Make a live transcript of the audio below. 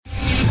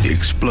the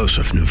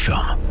explosive new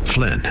film,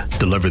 Flynn,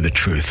 Deliver the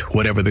Truth,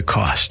 Whatever the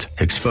Cost,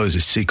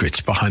 exposes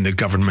secrets behind the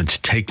government's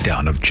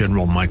takedown of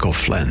General Michael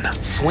Flynn.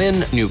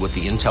 Flynn knew what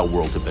the intel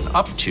world had been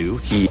up to.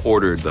 He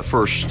ordered the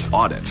first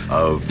audit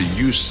of the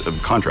use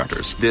of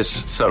contractors.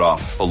 This set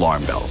off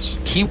alarm bells.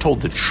 He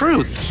told the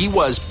truth. He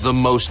was the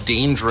most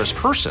dangerous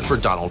person for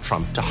Donald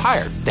Trump to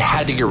hire. They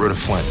had to get rid of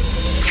Flynn.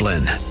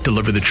 Flynn,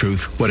 Deliver the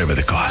Truth, Whatever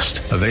the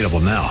Cost. Available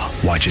now.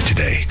 Watch it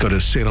today. Go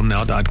to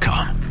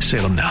salemnow.com.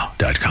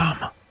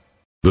 salemnow.com.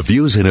 The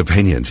views and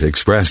opinions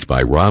expressed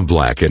by Rob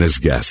Black and his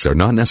guests are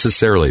not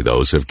necessarily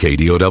those of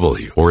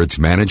KDOW or its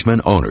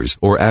management, owners,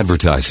 or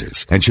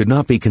advertisers and should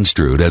not be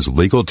construed as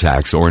legal,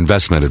 tax, or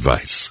investment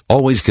advice.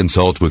 Always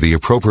consult with the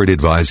appropriate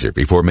advisor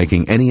before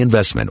making any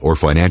investment or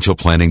financial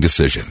planning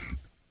decision.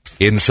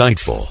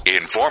 Insightful,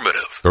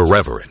 informative,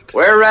 irreverent.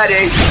 We're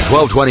ready.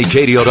 1220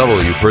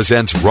 KDOW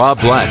presents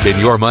Rob Black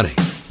and Your Money.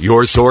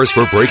 Your source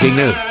for breaking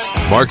news,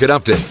 market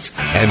updates,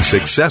 and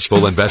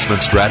successful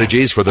investment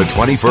strategies for the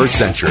 21st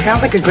century.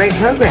 Sounds like a great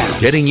program.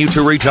 Getting you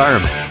to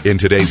retirement in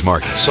today's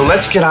market. So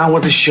let's get on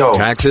with the show.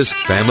 Taxes,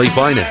 family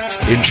finance,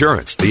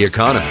 insurance, the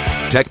economy,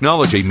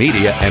 technology,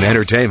 media, and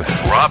entertainment.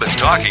 Rob is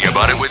talking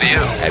about it with you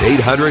at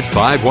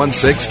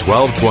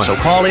 800-516-1220. So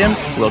call in,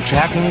 we'll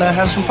chat and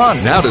have some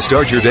fun. Now to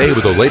start your day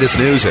with the latest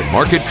news and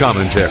market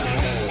commentary.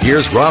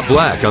 Here's Rob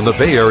Black on the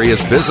Bay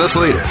Area's business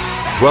leader,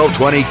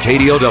 1220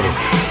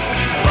 KDOW.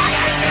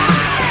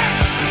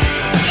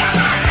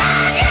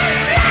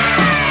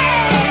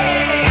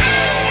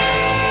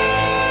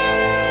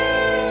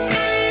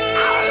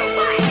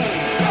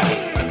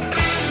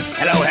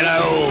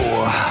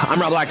 I'm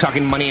Rob Black,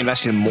 talking money,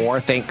 investing, and more.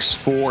 Thanks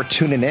for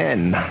tuning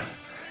in.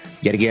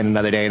 Yet again,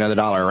 another day, another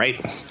dollar,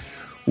 right?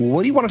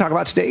 What do you want to talk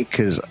about today?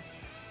 Because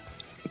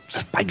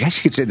I guess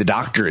you could say the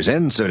doctor is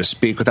in, so to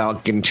speak,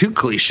 without getting too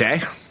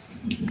cliche.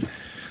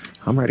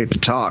 I'm ready to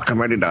talk.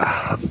 I'm ready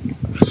to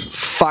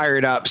fire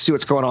it up, see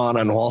what's going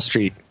on Wall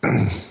Street,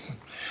 and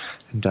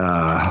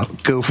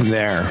go from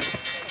there.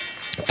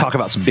 Talk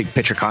about some big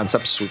picture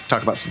concepts. We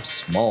talk about some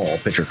small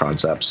picture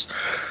concepts.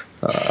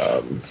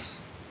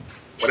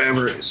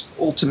 Whatever is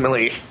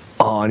ultimately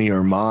on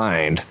your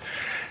mind.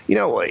 You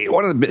know,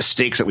 one of the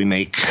mistakes that we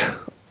make,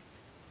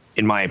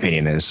 in my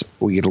opinion, is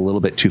we get a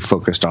little bit too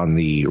focused on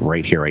the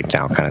right here, right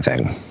now kind of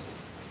thing.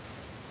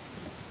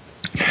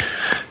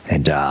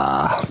 And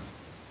that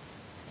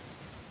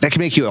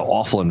can make you an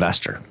awful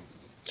investor.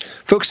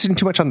 Focusing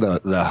too much on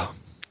the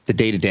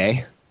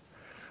day-to-day.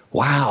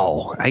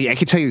 Wow. I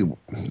can tell you,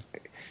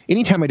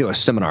 anytime I do a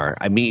seminar,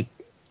 I'm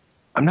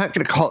not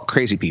going to call it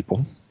crazy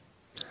people.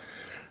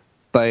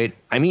 But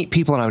I meet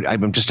people and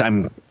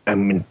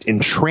I'm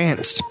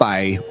entranced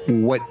by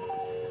what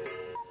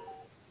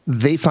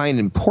they find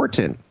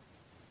important.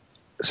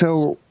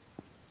 So,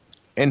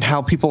 and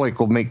how people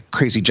will make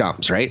crazy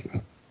jumps, right?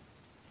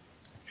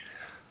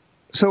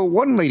 So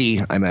one lady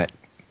I met,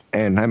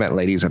 and I met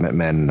ladies, I met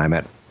men,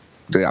 I'm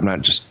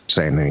not just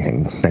saying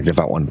anything negative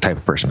about one type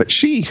of person, but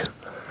she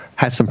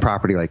had some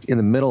property in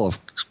the middle of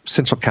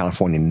Central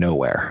California,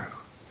 nowhere.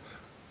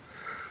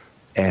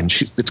 And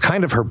it's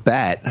kind of her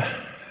bet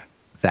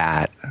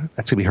that's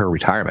going to be her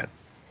retirement.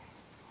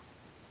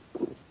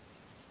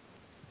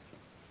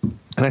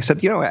 And I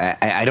said,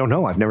 I don't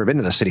know. I've never been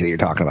to the city that you're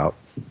talking about.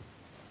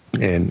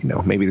 And,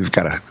 maybe they've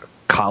got a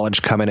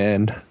college coming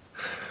in.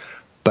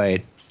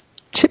 But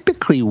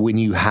typically when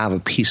you have a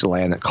piece of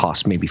land that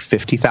costs maybe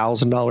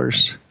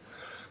 $50,000,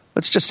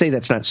 let's just say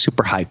that's not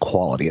super high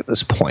quality at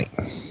this point.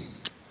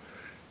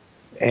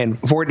 And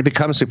for it to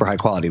become super high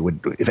quality,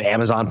 if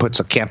Amazon puts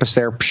a campus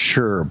there,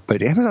 sure.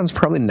 But Amazon's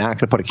probably not going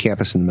to put a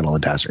campus in the middle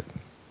of the desert.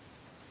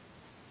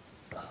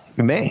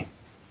 It may.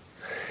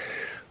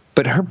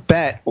 But her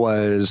bet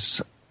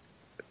was,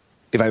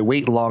 if I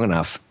wait long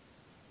enough,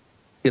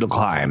 it'll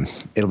climb.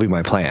 It'll be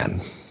my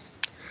plan.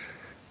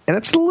 And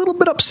it's a little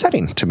bit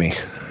upsetting to me.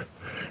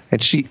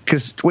 And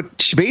because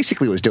what she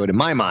basically was doing in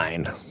my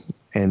mind,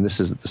 and this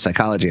is the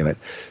psychology of it,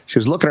 she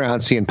was looking around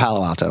seeing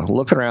Palo Alto,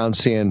 looking around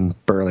seeing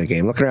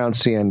Burlingame, looking around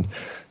seeing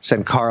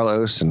San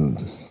Carlos and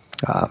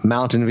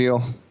Mountain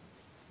View.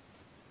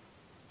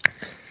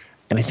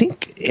 And I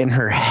think in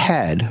her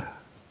head,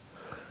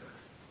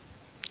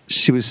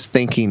 she was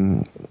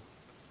thinking,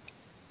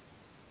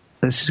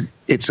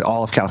 it's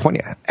all of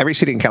California. Every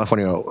city in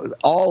California,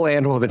 all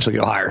land will eventually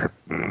go higher.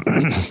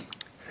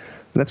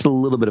 That's a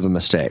little bit of a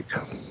mistake.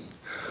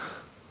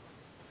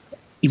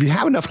 If you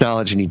have enough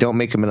knowledge and you don't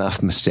make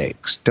enough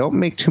mistakes, don't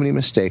make too many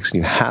mistakes, and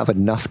you have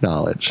enough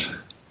knowledge,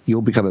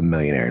 you'll become a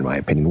millionaire, in my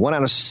opinion. 1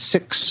 out of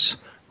 6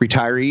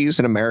 retirees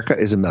in America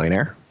is a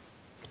millionaire.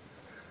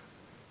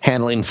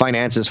 Handling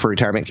finances for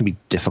retirement can be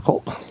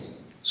difficult.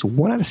 So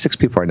 1 out of 6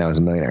 people right now is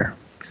a millionaire.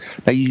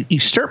 Now, you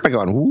start by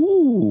going,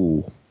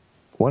 ooh,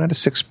 1 out of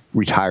 6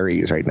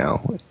 retirees right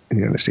now in the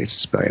United States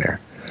is a millionaire.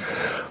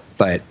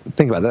 But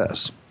think about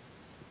this.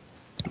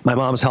 My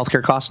mom's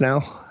healthcare costs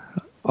now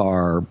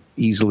are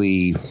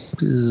easily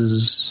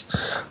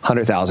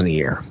 $100,000 a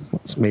year.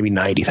 It's maybe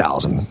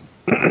 $90,000.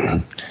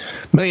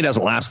 Million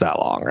doesn't last that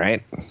long,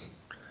 right?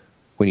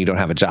 When you don't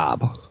have a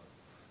job.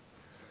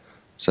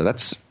 So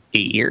that's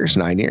 8 years,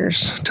 9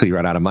 years until you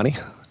run out of money,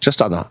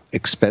 just on the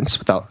expense,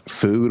 without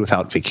food,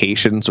 without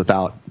vacations,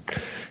 without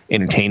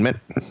entertainment.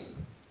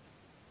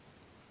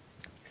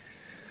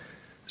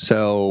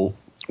 So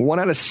 1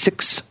 out of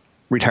 6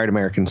 retired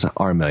Americans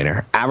are a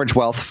millionaire. Average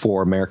wealth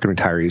for American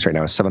retirees right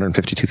now is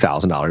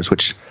 $752,000,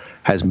 which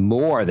has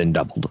more than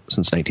doubled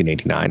since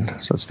 1989.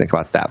 So let's think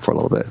about that for a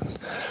little bit.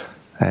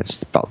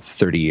 That's about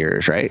 30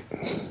 years, right?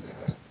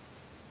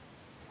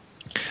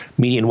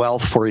 Median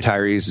wealth for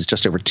retirees is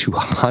just over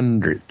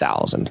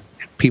 $200,000.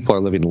 People are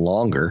living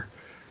longer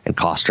and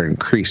costs are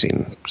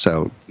increasing.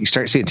 So you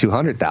start seeing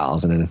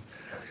 $200,000 and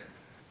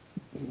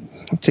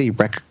let's say you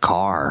wreck a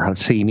car.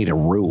 Let's say you need a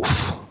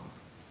roof.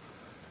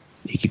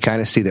 You can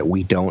kind of see that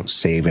we don't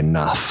save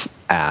enough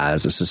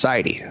as a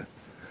society.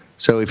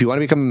 So if you want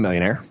to become a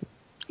millionaire,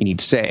 you need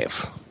to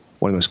save.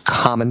 One of the most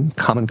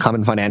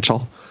common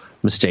financial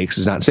mistakes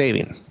is not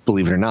saving,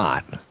 believe it or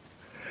not.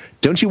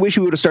 Don't you wish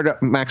you would have started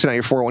maxing out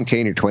your 401k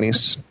in your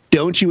 20s?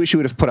 Don't you wish you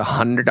would have put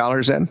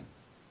 $100 in? And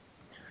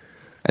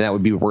that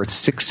would be worth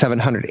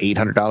 $600, $700,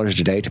 $800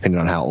 a day, depending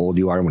on how old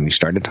you are when you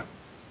started. A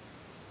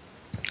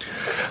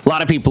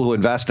lot of people who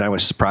invest, and I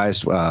was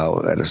surprised,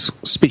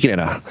 speaking at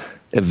an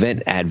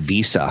event at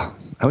Visa,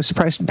 I was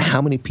surprised at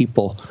how many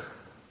people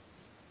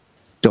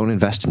don't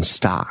invest in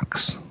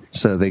stocks.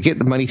 So they get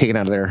the money taken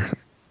out of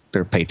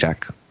their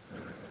paycheck,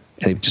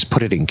 and they just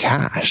put it in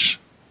cash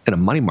in a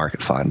money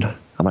market fund.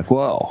 I'm like,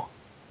 whoa.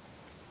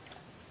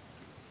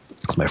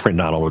 As my friend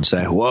Donald would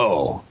say,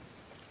 whoa.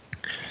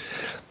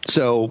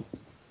 So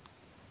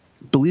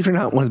believe it or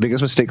not, one of the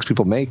biggest mistakes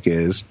people make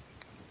is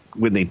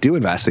when they do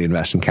invest, they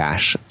invest in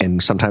cash.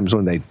 And sometimes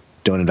when they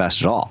don't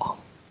invest at all.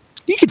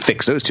 You can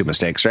fix those two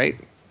mistakes, right?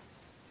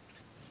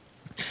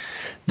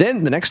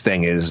 Then the next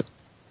thing is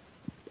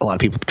a lot of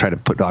people try to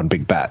put on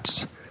big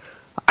bets.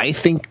 I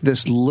think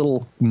this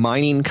little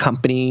mining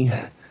company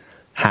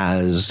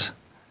has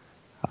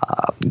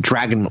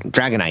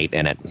dragonite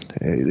in it.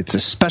 It's a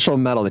special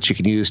metal that you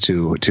can use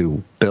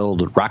to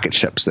build rocket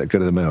ships that go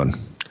to the moon.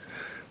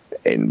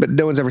 But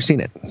no one's ever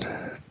seen it.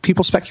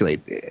 People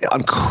speculate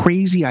on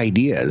crazy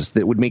ideas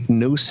that would make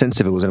no sense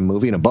if it was in a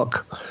movie and a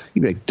book.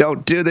 You'd be like,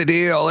 don't do the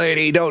deal,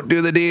 lady, don't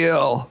do the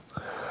deal.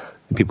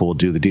 And people will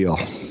do the deal.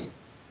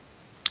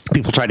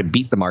 People try to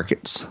beat the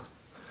markets.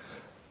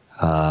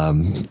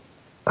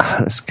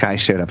 This guy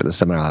showed up at the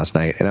seminar last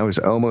night, and I was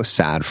almost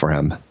sad for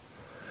him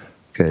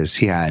because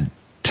he had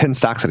 10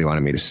 stocks that he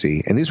wanted me to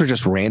see, and these were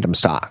just random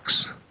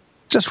stocks.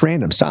 Just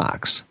random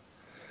stocks.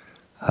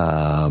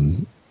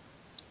 And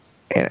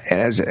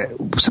as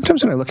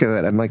sometimes when I look at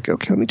that, I'm like,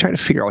 okay, let me try to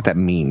figure out what that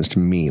means to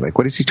me. Like,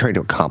 what is he trying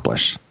to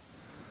accomplish?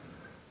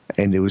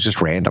 And it was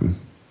just random.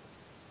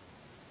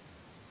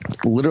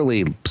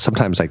 Literally,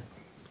 sometimes like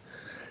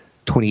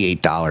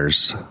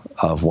 $28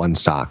 of one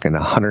stock and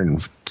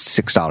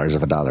 $106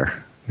 of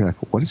another. You're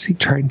like, what is he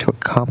trying to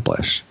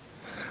accomplish?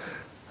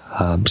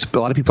 A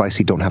lot of people I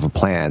see don't have a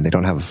plan. They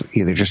don't have.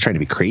 They're just trying to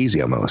be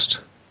crazy almost.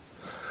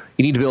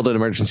 You need to build an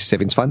emergency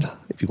savings fund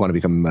if you want to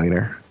become a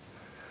millionaire.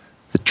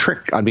 The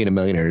trick on being a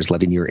millionaire is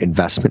letting your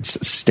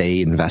investments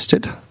stay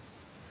invested,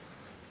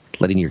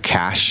 letting your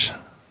cash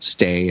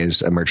stay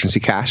as emergency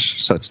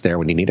cash so it's there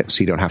when you need it so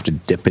you don't have to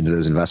dip into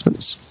those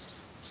investments.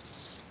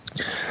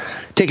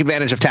 Take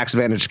advantage of tax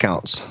advantage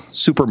accounts.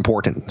 Super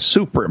important.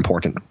 Super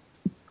important.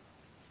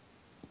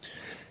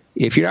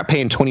 If you're not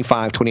paying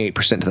 25,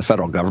 28% to the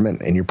federal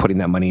government and you're putting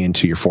that money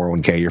into your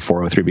 401k, your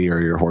 403b, or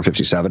your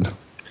 457,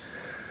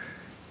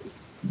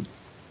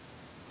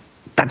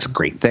 that's a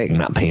great thing,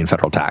 not paying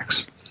federal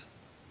tax.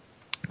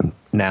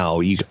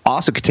 Now, you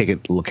also could take a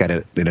look at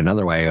it in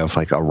another way of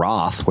like a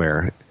Roth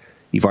where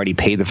you've already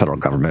paid the federal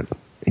government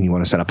and you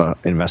want to set up an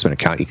investment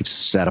account. You could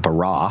set up a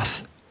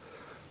Roth.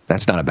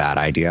 That's not a bad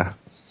idea.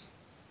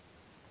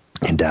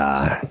 And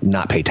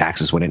not pay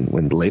taxes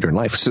when later in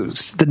life. So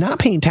the not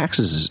paying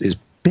taxes is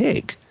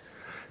big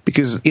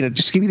because,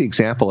 just to give you the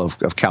example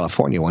of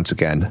California once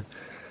again,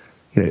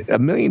 $1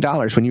 million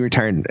when you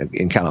retire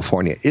in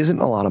California isn't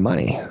a lot of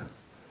money.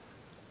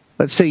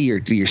 Let's say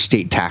your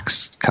state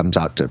tax comes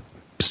out to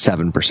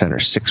 7% or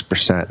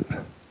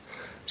 6%.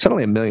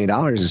 Suddenly $1 million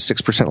is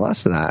 6%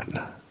 less than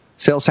that.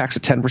 Sales tax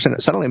at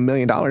 10%. Suddenly $1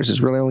 million is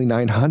really only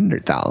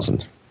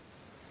 $900,000.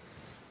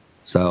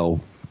 So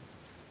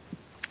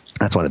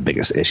that's one of the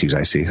biggest issues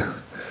I see.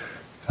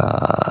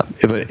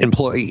 If an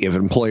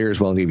employer is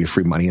willing to give you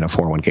free money in a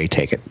 401k,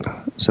 take it.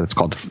 So it's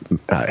called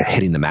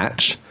hitting the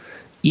match.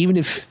 Even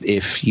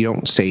if you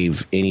don't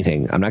save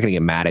anything, I'm not going to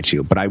get mad at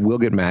you, but I will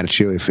get mad at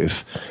you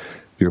if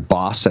your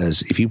boss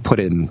says if you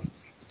put in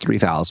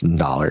 $3,000,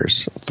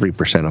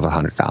 3% of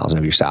 $100,000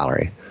 of your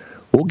salary,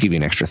 we'll give you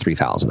an extra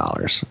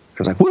 $3,000.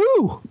 It's like,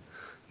 woo!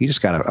 You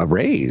just got a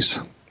raise.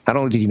 Not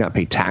only did you not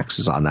pay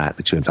taxes on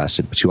that you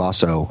invested, but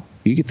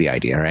you get the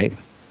idea, right?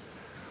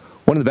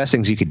 One of the best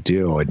things you could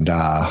do, and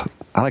I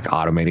like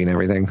automating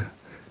everything.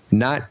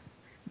 I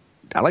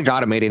like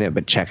automating it,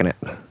 but checking it.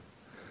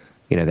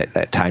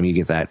 That time you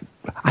get that.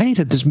 I need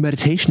this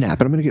meditation app,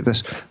 and I'm going to get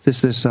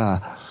this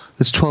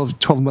this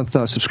 12-month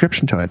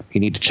subscription to it. You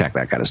need to check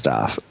that kind of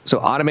stuff. So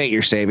automate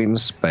your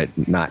savings, but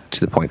not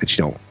to the point that you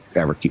don't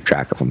ever keep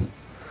track of them.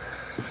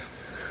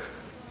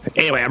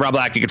 Anyway, I'm Rob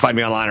Black. You can find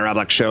me online at Rob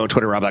Black Show,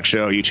 Twitter, Rob Black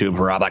Show, YouTube,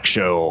 Rob Black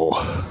Show.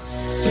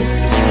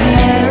 Just a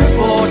pair of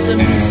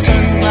autumn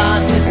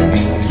sunglasses and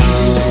you.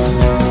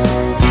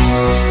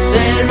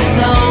 There is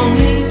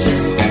only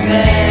just a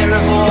pair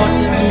of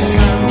autumn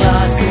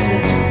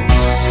sunglasses.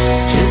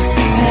 Just a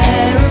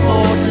pair of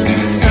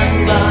autumn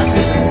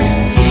sunglasses and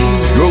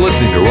you. You're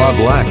listening to Rob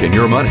Black and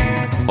Your Money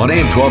on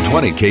AM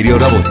 1220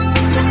 KDOW.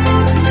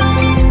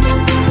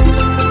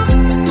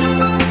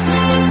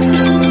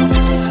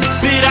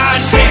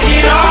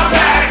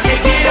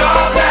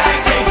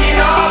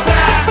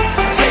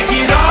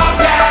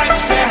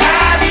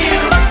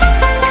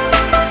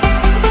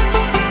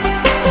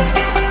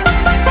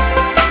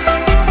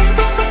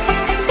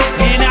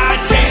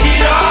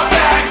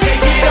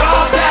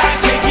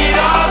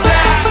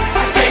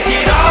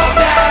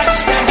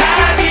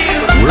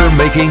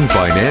 Making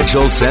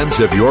financial sense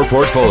of your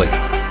portfolio.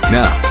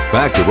 Now,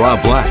 back to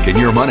Rob Black and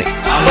Your Money on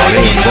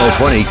AM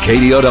 1220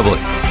 KDOW.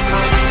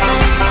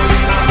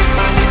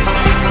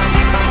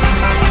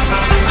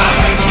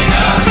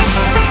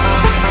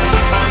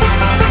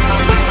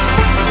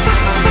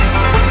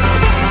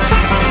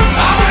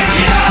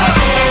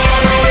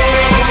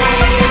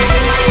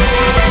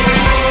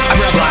 I'm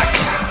Rob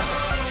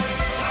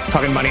Black.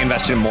 Talking money,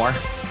 investing, and more.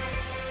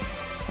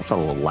 I felt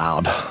a little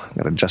loud. I'm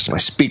going to adjust my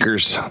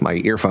speakers, my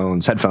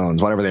earphones,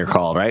 headphones, whatever they're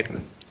called, right?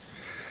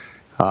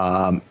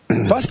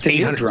 Busted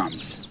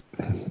eardrums.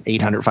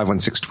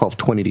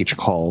 800-516-1220 to get your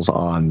calls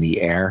on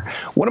the air.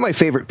 One of my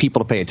favorite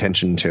people to pay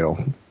attention to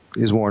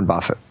is Warren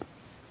Buffett.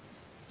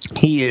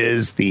 He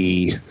is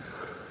I'm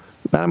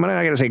not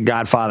going to say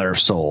godfather of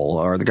soul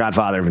or the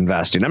godfather of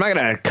investing. I'm not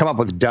going to come up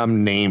with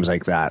dumb names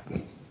like that.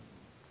 I'm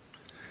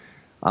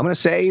going to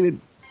say that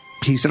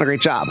he's done a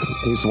great job.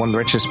 He's one of the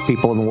richest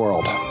people in the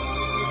world.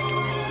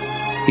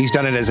 He's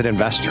done it as an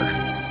investor,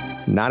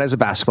 not as a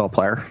basketball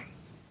player,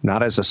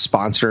 not as a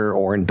sponsor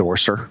or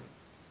endorser,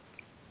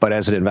 but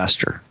as an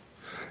investor.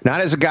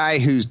 Not as a guy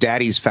whose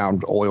daddy's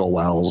found oil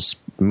wells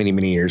many,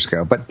 many years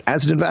ago, but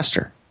as an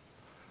investor.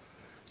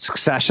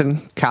 Succession,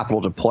 capital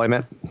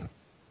deployment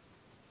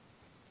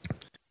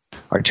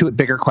are two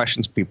bigger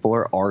questions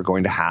people are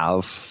going to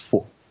have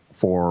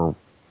for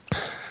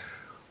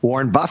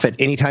Warren Buffett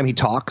anytime he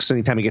talks,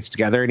 anytime he gets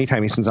together,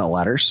 anytime he sends out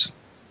letters.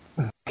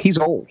 He's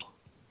old.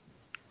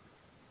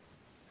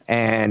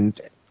 And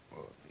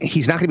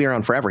he's not going to be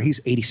around forever. He's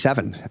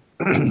 87.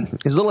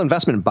 His little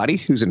investment buddy,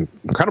 who's in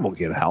incredible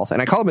good health, and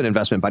I call him an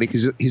investment buddy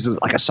because he's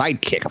like a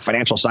sidekick, a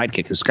financial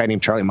sidekick, this guy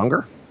named Charlie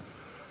Munger.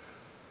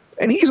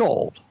 And he's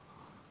old.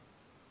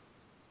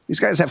 These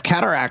guys have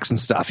cataracts and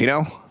stuff, you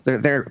know?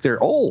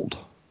 They're old.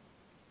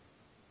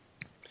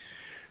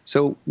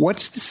 So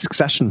what's the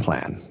succession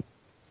plan?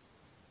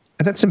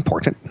 And that's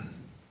important.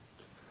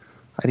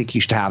 I think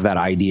you should have that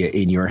idea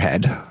in your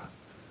head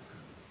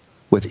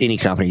with any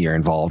company you're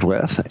involved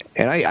with.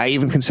 And I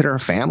even consider a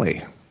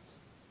family.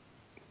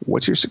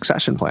 What's your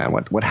succession plan?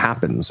 What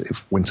happens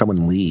when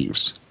someone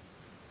leaves?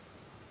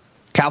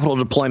 Capital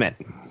deployment.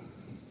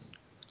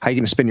 How are you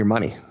going to spend your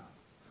money?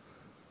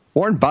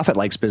 Warren Buffett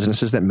likes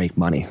businesses that make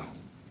money.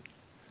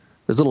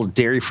 Those little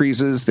dairy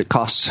freezes that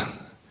cost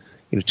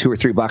 $2 or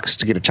 $3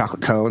 to get a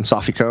chocolate cone,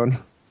 Soffy cone,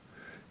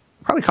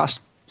 probably cost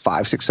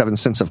 5, 6, 7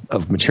 cents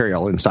of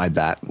material inside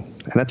that.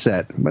 And that's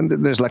it.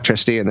 But there's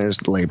electricity and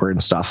there's labor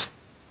and stuff.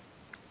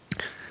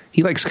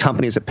 He likes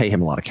companies that pay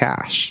him a lot of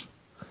cash.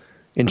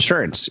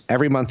 Insurance.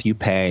 Every month you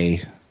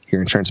pay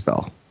your insurance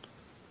bill.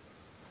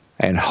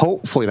 And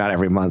hopefully not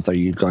every month are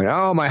you going,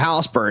 oh, my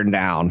house burned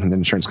down. And the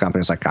insurance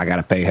company's like, I got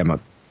to pay him $1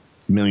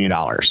 million.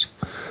 Like,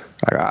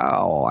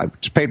 oh, I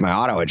just paid my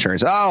auto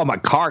insurance. Oh, my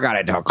car got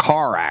into a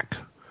car wreck.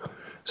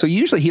 So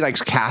usually he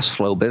likes cash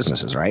flow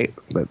businesses, right?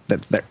 But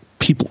that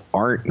people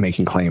aren't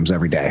making claims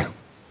every day.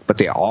 But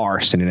they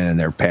are sending in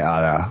their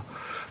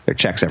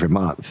checks every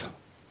month.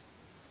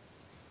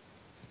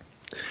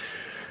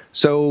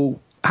 So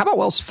how about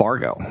Wells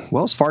Fargo?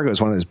 Wells Fargo is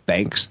one of those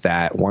banks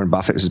that Warren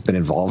Buffett has been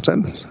involved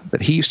in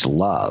that he used to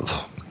love.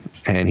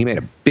 And he made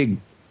a big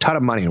ton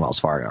of money in Wells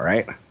Fargo,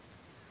 right?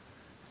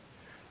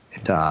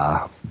 And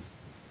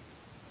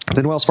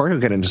then Wells Fargo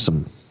got into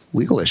some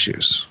legal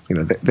issues.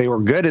 They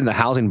were good in the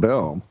housing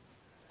boom.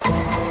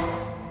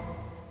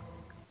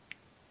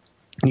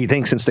 You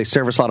think since they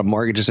service a lot of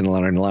mortgages in a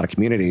lot of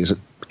communities,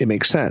 it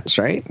makes sense,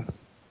 right?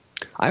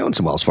 I own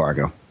some Wells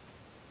Fargo.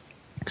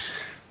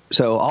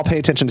 So I'll pay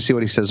attention to see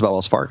what he says about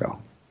Wells Fargo.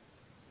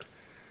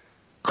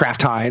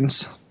 Kraft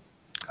Heinz,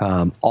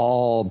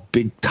 all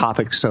big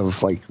topics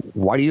of like,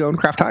 why do you own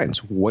Kraft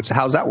Heinz?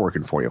 How's that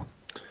working for you?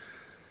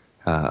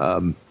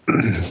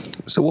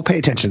 So we'll pay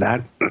attention to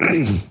that.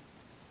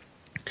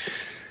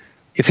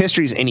 If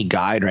history is any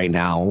guide right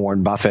now,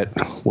 Warren Buffett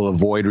will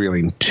avoid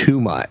revealing too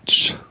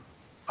much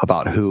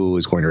about who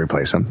is going to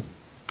replace him,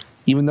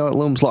 even though it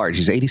looms large.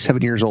 He's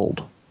 87 years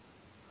old.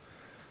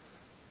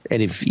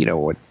 And if you know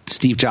what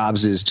Steve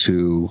Jobs is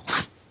to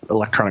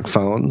electronic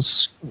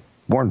phones,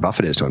 Warren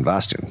Buffett is to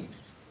invest in.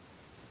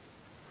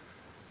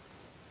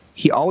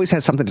 He always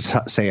has something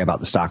to say about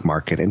the stock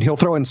market, and he'll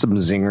throw in some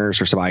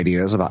zingers or some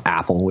ideas about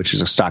Apple, which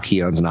is a stock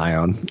he owns and I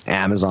own,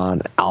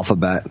 Amazon,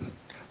 Alphabet,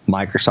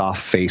 Microsoft,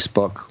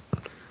 Facebook.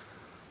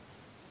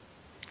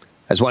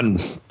 As one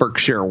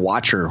Berkshire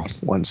watcher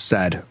once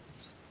said,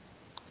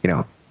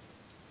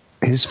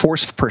 his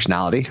force of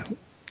personality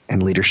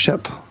and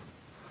leadership,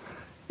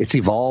 it's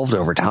evolved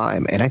over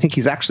time. And I think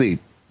he's actually,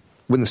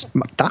 when the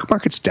stock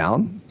market's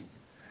down,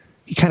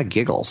 he kind of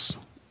giggles.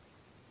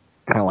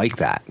 And I like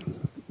that.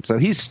 So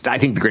he's, I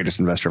think, the greatest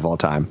investor of all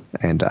time.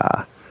 And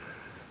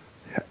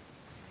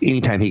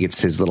anytime he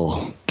gets his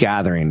little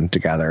gathering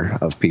together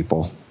of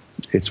people,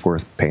 it's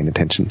worth paying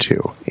attention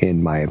to,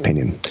 in my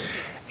opinion.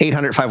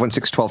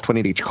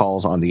 800-516-1220 to each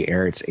calls on the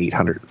air. It's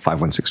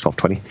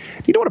 800-516-1220. Do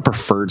you know what a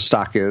preferred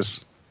stock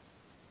is?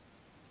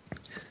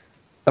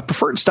 A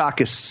preferred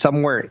stock is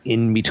somewhere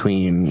in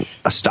between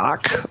a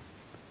stock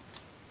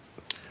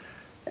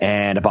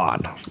and a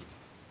bond.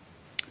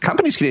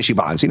 Companies can issue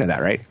bonds. You know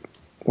that, right?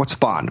 What's a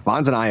bond?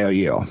 Bond's an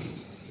IOU.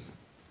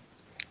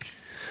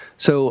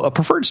 So a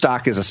preferred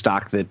stock is a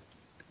stock that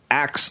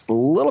acts a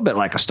little bit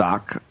like a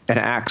stock and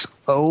acts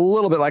a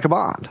little bit like a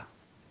bond.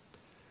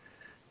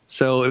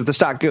 So if the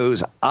stock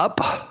goes up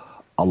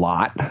a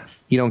lot,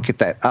 you don't get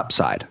that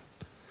upside.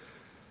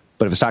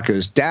 But if the stock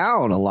goes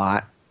down a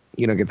lot,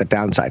 you don't get the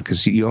downside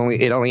because it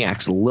only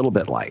acts a little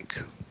bit like.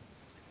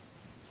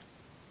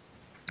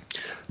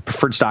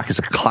 Preferred stock is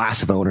a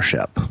class of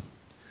ownership.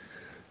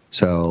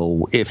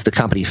 So if the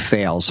company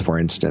fails, for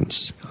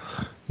instance,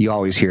 you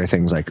always hear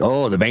things like,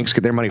 oh, the banks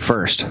get their money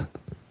first.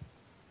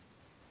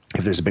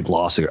 If there's a big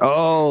lawsuit,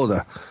 oh,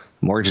 the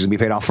mortgages will be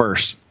paid off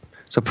first.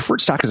 So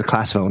preferred stock is a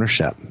class of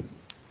ownership.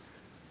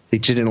 They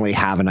generally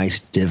have a nice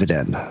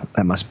dividend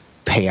that must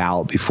pay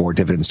out before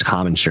dividends to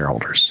common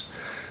shareholders.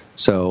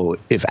 So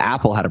if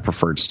Apple had a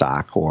preferred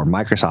stock or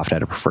Microsoft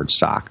had a preferred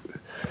stock,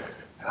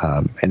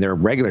 and their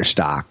regular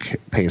stock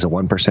pays a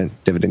 1%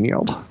 dividend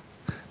yield,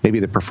 maybe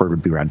the preferred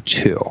would be around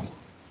 2%.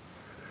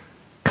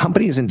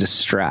 Companies in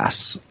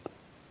distress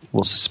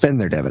will suspend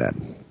their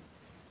dividend.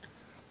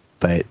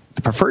 But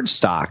the preferred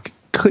stock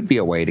could be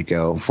a way to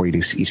go for you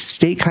to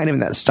stay kind of in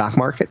that stock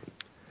market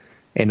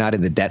and not in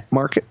the debt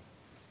market,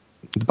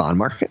 the bond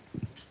market.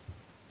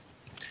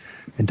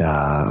 And,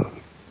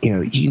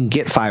 you can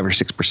get 5 or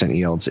 6%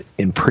 yields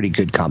in pretty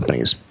good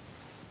companies.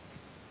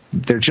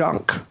 They're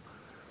junk,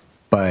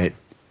 but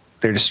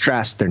they're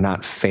distressed. They're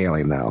not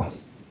failing, though.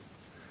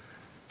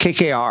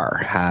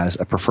 KKR has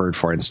a preferred,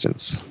 for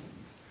instance.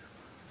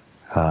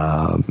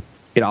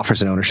 It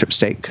offers an ownership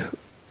stake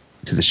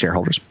to the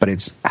shareholders, but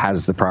it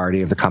has the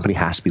priority of the company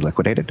has to be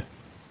liquidated.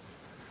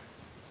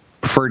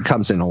 Preferred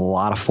comes in a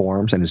lot of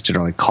forms and is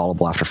generally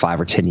callable after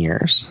 5 or 10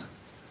 years.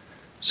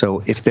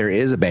 So if there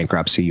is a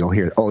bankruptcy, you'll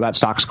hear, oh, that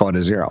stock's going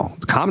to zero.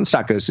 The common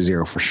stock goes to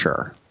zero for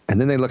sure. And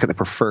then they look at the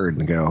preferred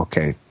and go,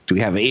 okay, do we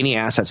have any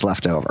assets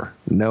left over?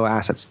 No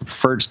assets. The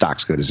preferred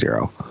stocks go to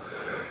zero.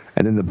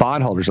 And then the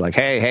bondholders are like,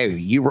 hey,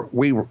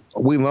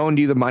 we loaned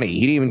you the money.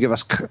 You didn't even give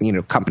us,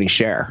 company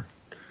share.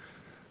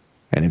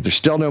 And if there's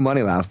still no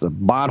money left, the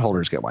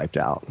bondholders get wiped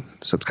out.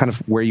 So it's kind of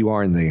where you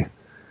are in the,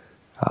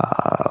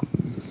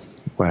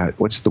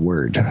 what's the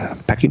word?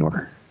 Pecking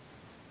order?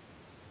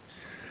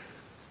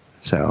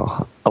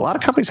 So a lot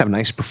of companies have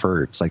nice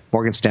preferreds. Like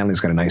Morgan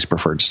Stanley's got a nice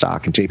preferred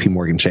stock, and JP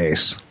Morgan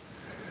Chase,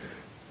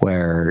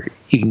 where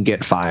you can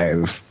get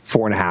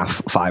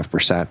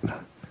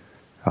 4.5%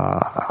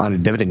 on a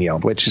dividend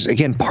yield, which is,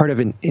 again, part of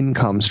an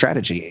income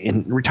strategy.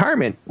 In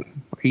retirement,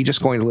 are you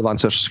just going to live on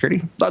Social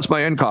Security? That's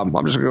my income.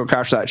 I'm just going to go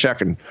cash that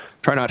check and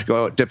try not to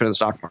go dip into the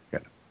stock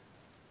market.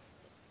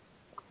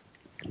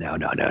 No.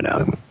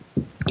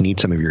 You need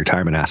some of your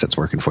retirement assets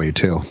working for you,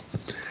 too.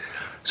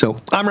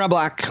 So I'm Rob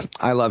Black.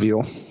 I love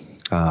you.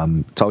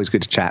 It's always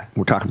good to chat.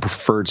 We're talking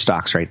preferred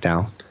stocks right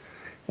now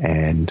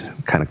and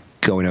kind of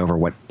going over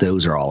what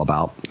those are all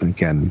about.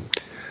 Again,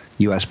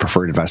 U.S.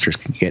 preferred investors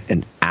can get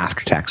an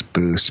after-tax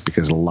boost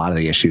because a lot of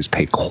the issues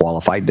pay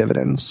qualified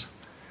dividends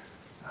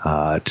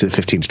to the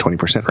 15 to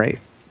 20% rate,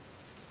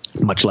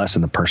 much less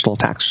than the personal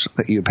tax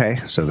that you pay.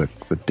 So the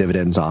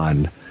dividends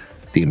on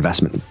the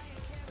investment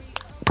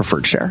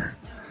preferred share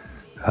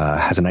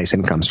has a nice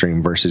income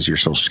stream versus your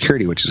Social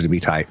Security, which is going to be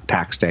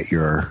taxed at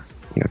your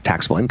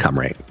taxable income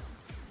rate.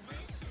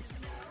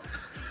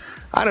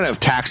 I don't know if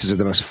taxes are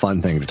the most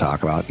fun thing to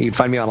talk about. You can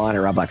find me online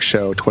at Rob Black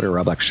Show, Twitter,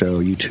 Rob Black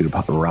Show, YouTube,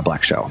 Rob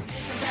Black Show. This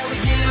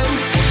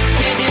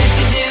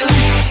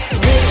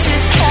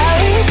is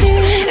how we do.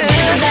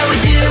 This is how we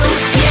do.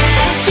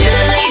 Yeah,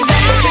 chilly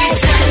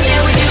backstreets done.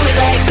 Yeah, we do it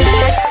like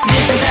that.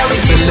 This is how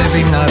we do.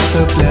 Living out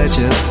the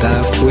pleasure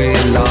that we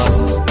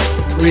lost.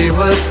 We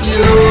were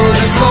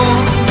beautiful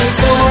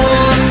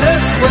before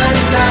this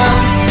went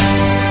down.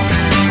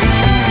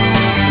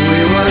 We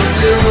were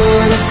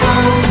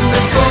beautiful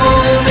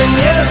before the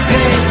years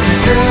came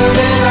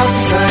turning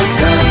upside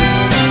down.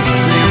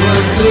 We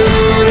were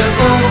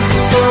beautiful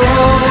for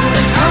all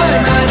the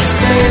time and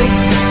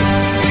space.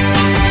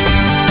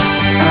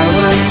 I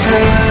will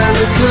tell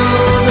it to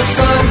the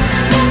sun,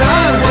 and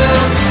I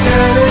will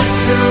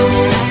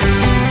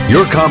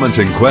comments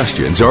and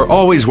questions are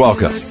always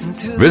welcome.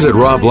 Visit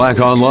Rob Black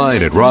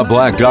online at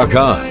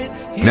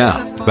robblack.com.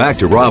 Now, back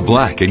to Rob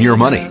Black and Your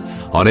Money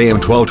on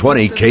AM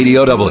 1220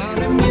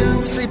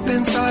 KDOW.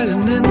 Sleeping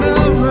silent in the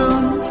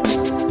rooms,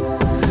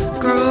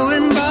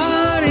 growing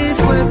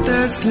bodies with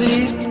their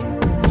sleep,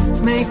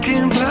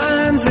 making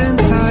plans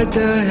inside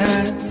their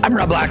heads. I'm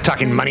Rob Black,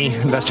 talking money,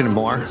 investing, and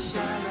more.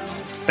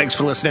 Thanks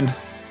for listening.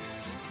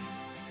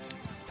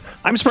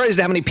 I'm surprised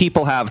at how many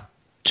people have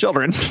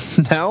children.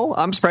 No,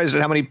 I'm surprised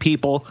at how many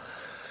people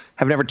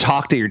have never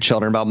talked to your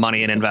children about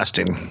money and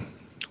investing.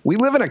 We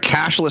live in a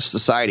cashless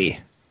society.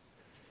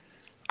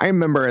 I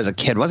remember as a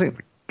kid, wasn't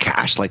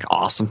cash like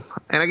awesome?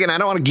 And again, I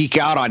don't want to geek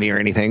out on you or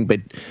anything,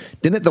 but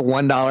didn't the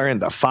 $1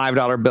 and the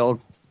 $5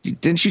 bill,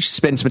 didn't you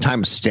spend some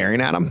time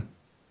staring at them?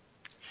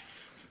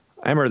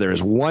 I remember there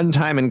was one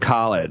time in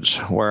college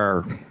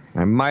where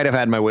I might have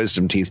had my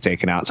wisdom teeth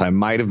taken out, so I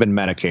might have been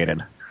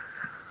medicated.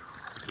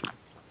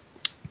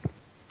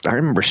 I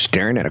remember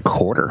staring at a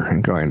quarter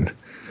and going,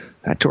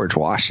 that George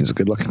Washington's a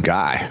good-looking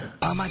guy.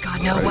 Oh my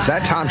God, no! Is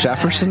that Tom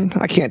Jefferson?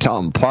 I can't tell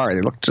them apart.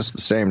 They look just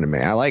the same to me.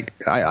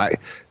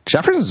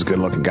 Jefferson's a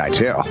good-looking guy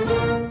too.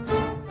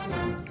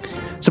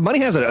 So money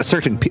has a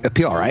certain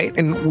appeal, right?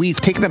 And we've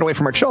taken that away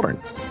from our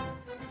children.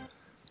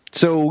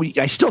 So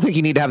I still think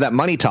you need to have that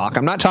money talk.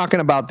 I'm not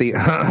talking about the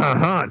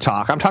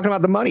talk. I'm talking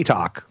about the money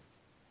talk.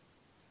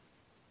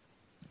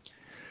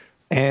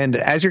 And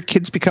as your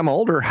kids become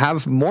older,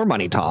 have more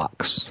money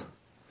talks.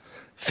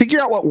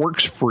 Figure out what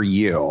works for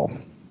you.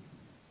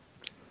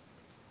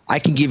 I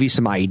can give you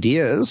some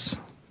ideas,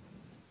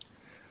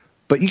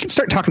 but you can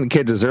start talking to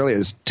kids as early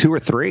as 2 or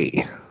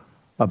 3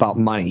 about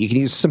money. You can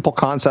use simple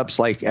concepts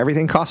like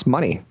everything costs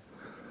money.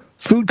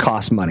 Food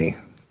costs money.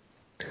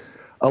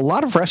 A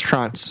lot of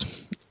restaurants,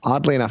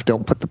 oddly enough,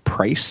 don't put the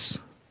price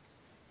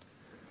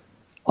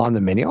on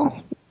the menu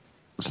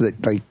so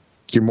that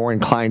you're more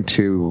inclined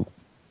to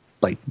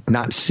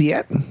not see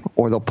it,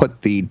 or they'll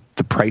put the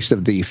price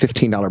of the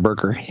 $15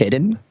 burger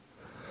hidden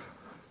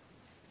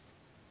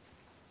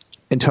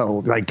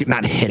until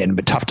not hidden,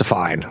 but tough to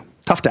find,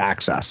 tough to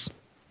access.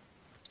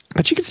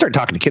 But you can start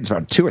talking to kids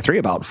about 2 or 3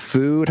 about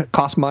food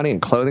costs money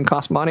and clothing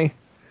costs money.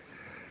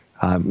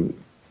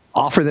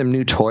 Offer them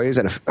new toys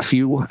at a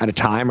few at a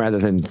time rather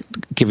than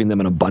giving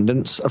them an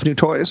abundance of new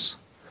toys.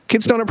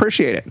 Kids don't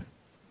appreciate it.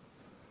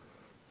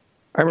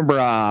 I remember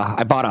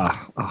I bought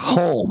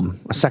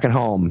a second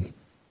home.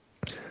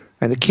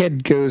 And the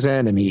kid goes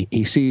in and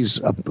he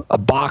sees a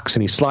box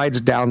and he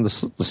slides down the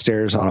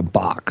stairs on a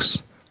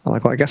box. I'm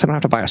like, well, I guess I don't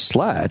have to buy a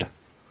sled,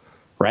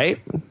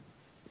 right?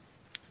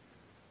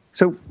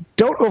 So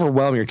don't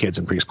overwhelm your kids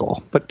in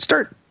preschool, but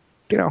start,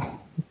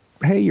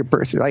 hey, your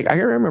birthday. I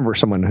remember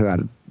someone who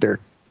had their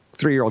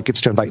 3-year-old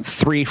gets to invite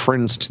 3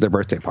 friends to their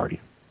birthday party.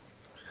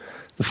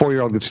 The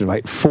 4-year-old gets to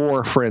invite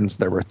 4 friends to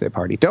their birthday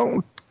party.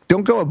 Don't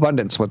go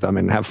abundance with them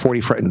and have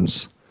 40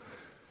 friends.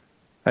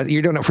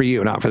 You're doing it for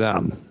you, not for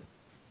them.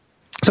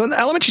 So in the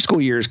elementary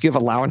school years, give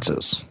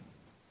allowances.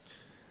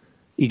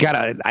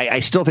 I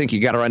still think you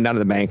gotta run down to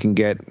the bank and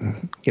get,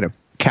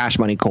 cash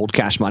money, cold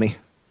cash money.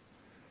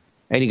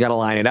 And you gotta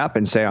line it up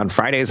and say, on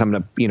Fridays, I'm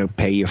gonna,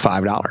 pay you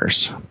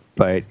 $5.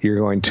 But you're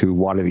going to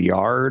water the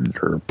yard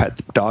or pet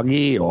the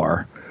doggy,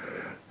 or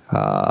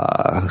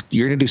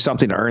you're gonna do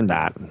something to earn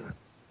that.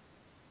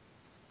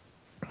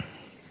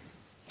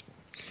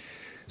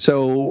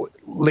 So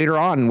later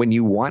on, when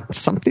you want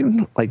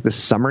something, like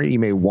this summer, you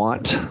may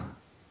want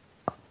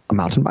a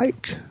mountain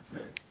bike.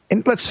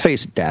 And let's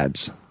face it,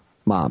 dads,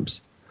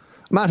 moms,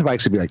 mountain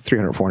bikes would be like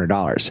 $300,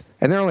 $400,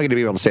 and they're only going to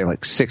be able to save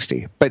like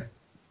 $60. But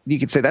you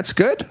could say, that's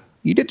good.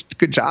 You did a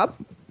good job.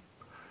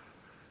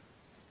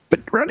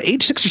 But around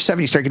age 6 or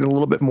 7, you start getting a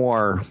little bit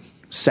more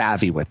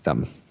savvy with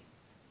them.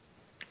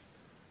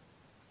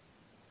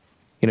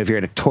 If you're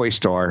at a toy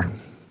store,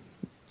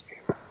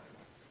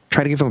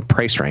 try to give them a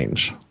price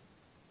range.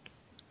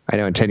 I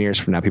know in 10 years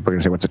from now, people are going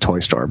to say, what's a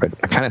toy store? But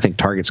I kind of think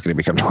Target's going to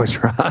become Toys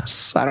R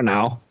Us. I don't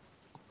know.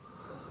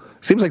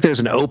 Seems like there's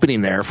an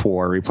opening there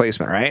for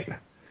replacement, right?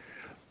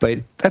 But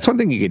that's one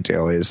thing you could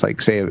do is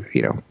say,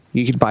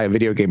 you could buy a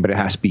video game, but it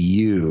has to be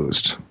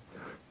used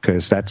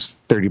because that's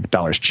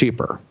 $30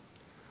 cheaper.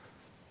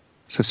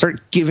 So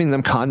start giving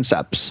them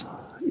concepts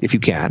if you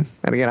can.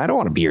 And again, I don't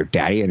want to be your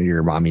daddy and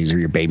your mommy's or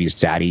your baby's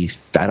daddy.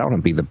 I don't want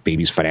to be the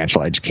baby's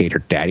financial educator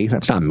daddy.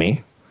 That's not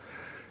me.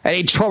 At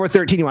age 12 or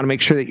 13, you want to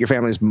make sure that your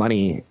family's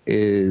money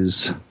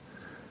is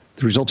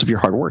the results of your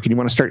hard work. And you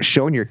want to start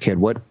showing your kid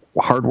what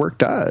hard work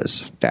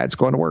does. Dad's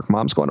going to work.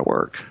 Mom's going to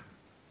work.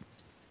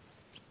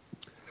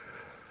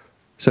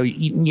 So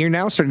you're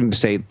now starting to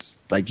say,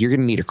 you're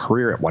going to need a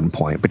career at one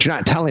point, but you're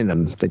not telling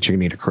them that you're going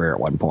to need a career at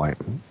one point.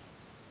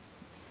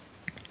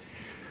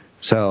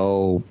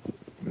 So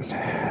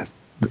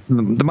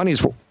the money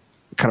is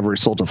kind of a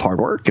result of hard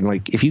work.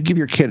 And if you give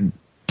your kid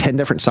 10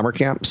 different summer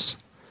camps,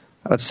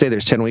 let's say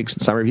there's 10 weeks in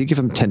summer. If you give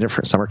them 10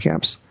 different summer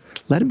camps,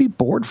 let them be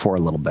bored for a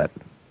little bit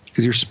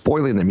because you're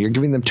spoiling them. You're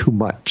giving them too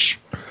much.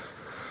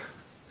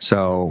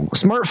 So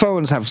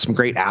smartphones have some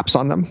great apps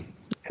on them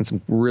and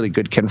some really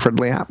good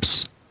kid-friendly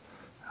apps.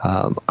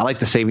 I like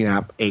the saving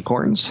app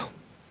Acorns.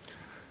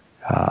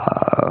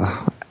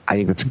 I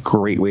think that's a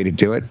great way to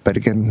do it. But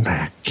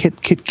again,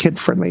 kid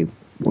friendly.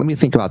 Let me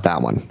think about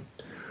that one.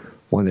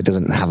 One that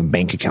doesn't have a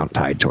bank account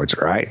tied towards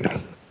it, right?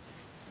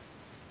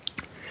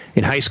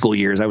 In high school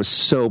years, I was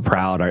so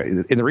proud.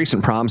 In the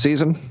recent prom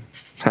season,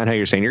 I know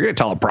you're saying you're going to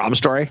tell a prom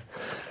story.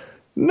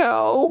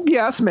 No,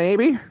 yes,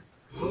 maybe.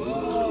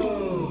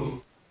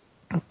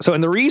 So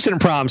in the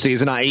recent prom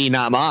season, i.e.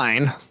 not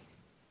mine,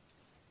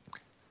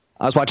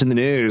 I was watching the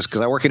news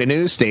because I work at a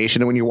news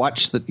station. And when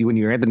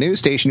you're at the news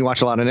station, you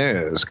watch a lot of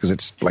news because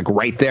it's like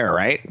right there,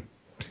 right?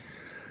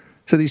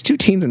 So these two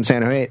teens in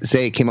San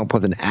Jose came up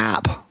with an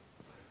app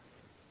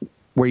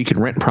where you can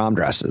rent prom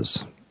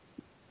dresses.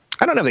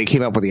 I don't know if they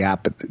came up with the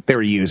app, but they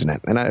were using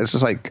it. And I was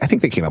just like, I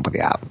think they came up with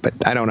the app, but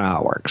I don't know how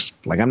it works.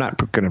 Like, I'm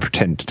not going to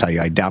pretend to tell you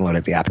I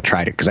downloaded the app and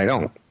tried it because I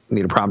don't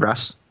need a prom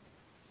dress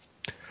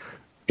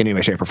in any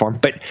way, shape, or form.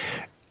 But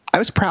I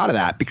was proud of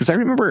that because I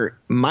remember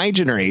my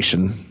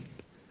generation,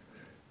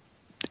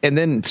 and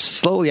then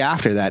slowly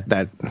after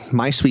that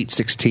My Sweet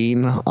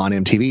 16 on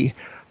MTV,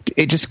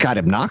 it just got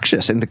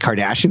obnoxious, and the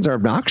Kardashians are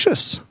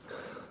obnoxious.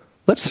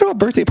 Let's throw a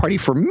birthday party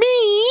for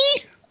me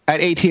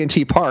at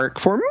AT&T Park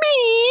for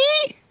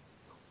me.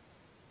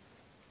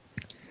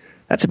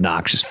 That's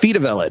obnoxious. Feed a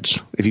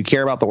village. If you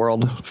care about the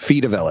world,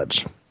 feed a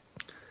village.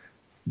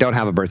 Don't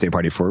have a birthday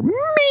party for me.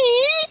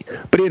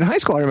 But in high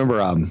school, I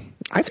remember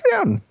I threw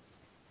down,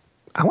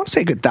 I want to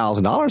say a good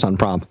 $1,000 on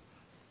prom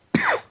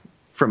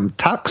from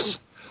Tux.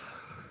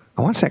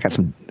 I want to say I got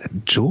some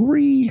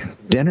jewelry,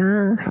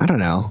 dinner. I don't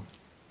know.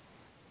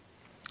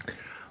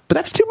 But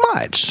that's too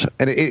much.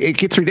 And it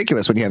gets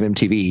ridiculous when you have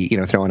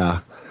MTV, throwing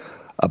a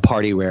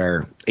party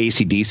where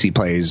AC/DC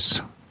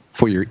plays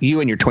for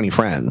you and your 20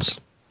 friends.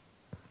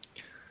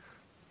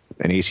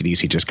 And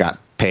AC/DC just got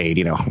paid,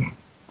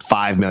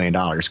 $5 million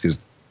because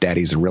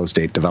daddy's a real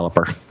estate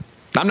developer.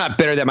 I'm not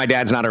bitter that my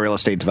dad's not a real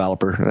estate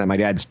developer, that my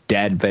dad's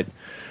dead, but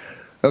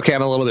okay,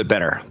 I'm a little bit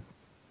bitter.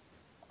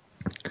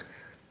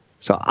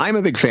 So I'm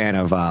a big fan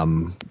of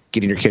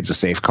getting your kids a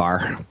safe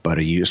car, but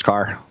a used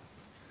car.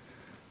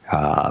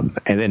 And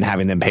then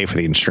having them pay for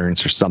the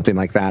insurance or something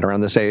like that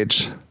around this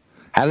age.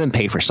 Have them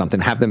pay for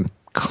something. Have them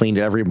clean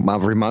it every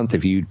month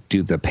if you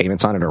do the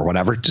payments on it or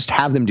whatever. Just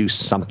have them do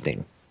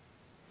something.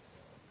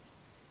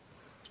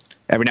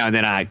 Every now and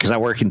then, because I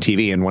work in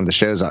TV, and one of the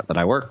shows that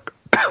I work,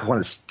 one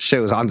of the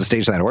shows on the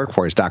station that I work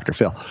for is Dr.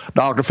 Phil.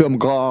 Dr. Phil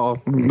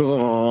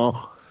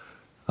McGraw.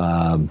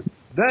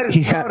 That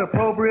is not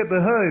appropriate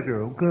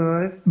behavior,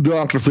 okay?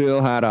 Dr.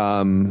 Phil had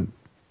a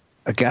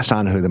guest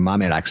on who the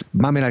mommy likes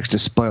to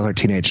spoil her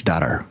teenage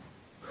daughter.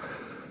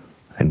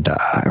 And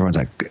everyone's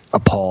like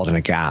appalled and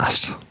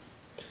aghast.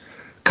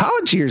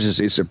 College years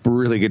is a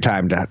really good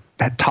time to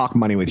talk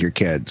money with your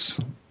kids.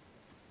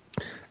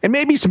 And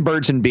maybe some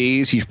birds and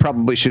bees. You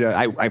probably should have.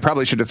 I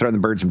probably should have thrown the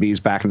birds and bees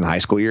back in the high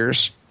school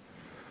years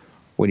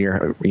when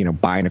you're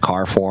buying a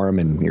car for them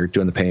and you're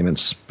doing the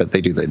payments, but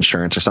they do the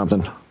insurance or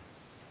something.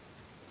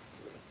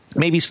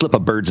 Maybe slip a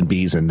birds and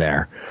bees in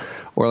there,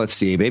 or let's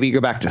see, maybe you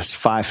go back to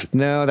 5.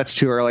 No, that's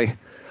too early.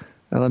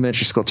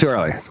 Elementary school, too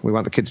early. We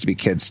want the kids to be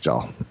kids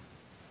still.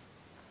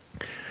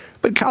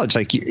 But in college,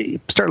 like you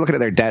start looking at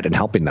their debt and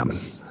helping them.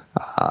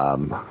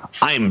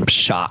 I'm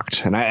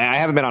shocked, and I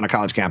haven't been on a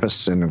college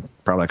campus in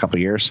probably a couple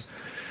of years,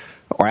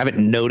 or I haven't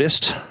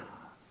noticed.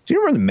 Do you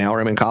remember the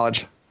mailroom in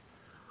college?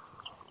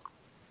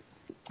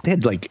 They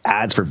had like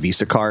ads for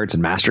Visa cards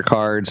and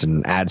MasterCards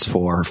and ads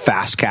for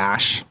Fast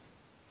Cash.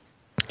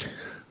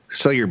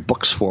 Sell your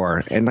books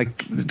for, and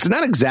like it's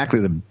not exactly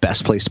the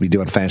best place to be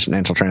doing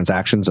financial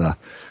transactions, a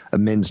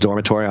men's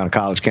dormitory on a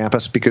college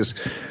campus, because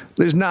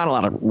there's not a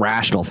lot of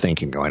rational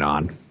thinking going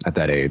on at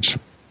that age.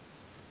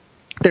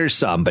 There's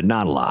some, but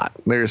not a lot.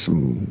 There's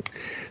some.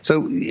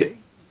 So if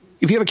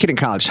you have a kid in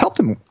college, help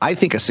them. I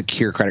think a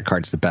secure credit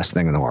card is the best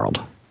thing in the world.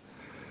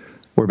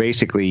 Where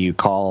basically you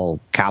call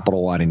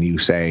Capital One and you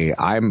say,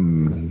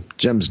 I'm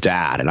Jim's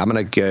dad, and I'm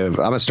going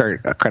to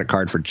start a credit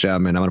card for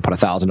Jim, and I'm going to put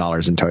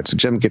 $1,000 into it. So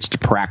Jim gets to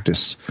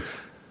practice,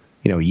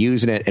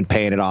 using it and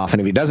paying it off.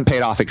 And if he doesn't pay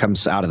it off, it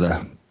comes out of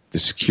the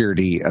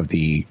security of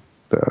the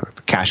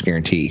cash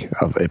guarantee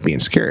of it being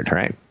secured,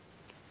 right?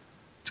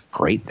 It's a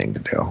great thing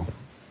to do.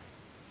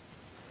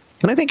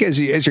 And I think as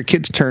your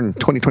kids turn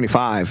 20,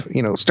 25,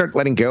 start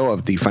letting go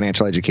of the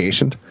financial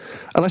education,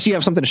 unless you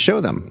have something to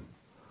show them.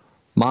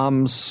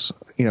 Mom's,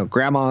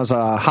 grandma's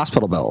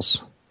hospital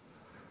bills.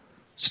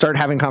 Start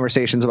having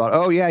conversations about,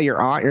 oh, yeah,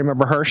 your aunt, you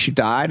remember her? She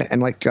died. And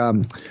like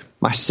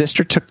my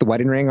sister took the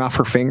wedding ring off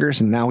her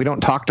fingers, and now we don't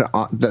talk to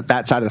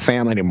that side of the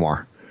family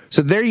anymore.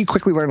 So there you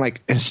quickly learn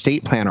like an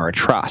estate plan or a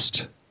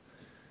trust.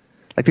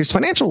 Like there's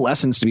financial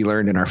lessons to be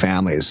learned in our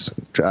families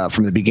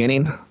from the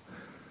beginning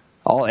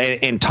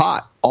and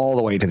taught all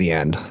the way to the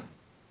end.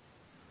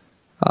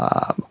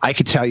 I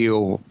could tell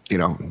you,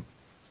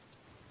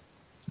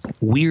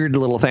 weird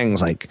little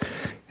things like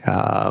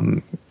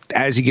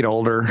as you get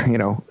older,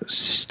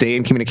 stay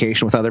in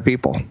communication with other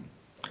people.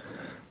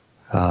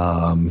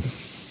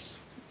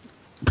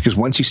 Because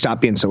once you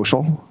stop being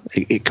social,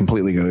 it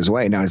completely goes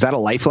away. Now, is that a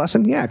life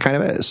lesson? Yeah, it kind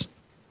of is.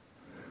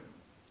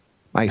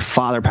 My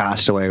father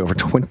passed away over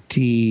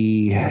 20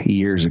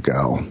 years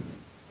ago.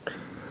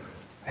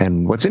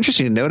 And what's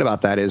interesting to note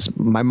about that is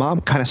my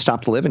mom kind of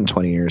stopped living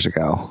 20 years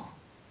ago.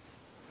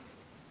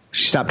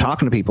 She stopped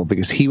talking to people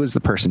because he was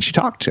the person she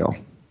talked to.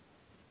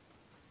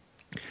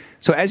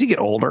 So as you get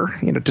older,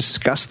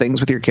 discuss things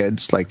with your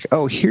kids like,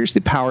 oh, here's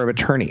the power of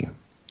attorney.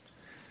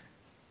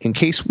 In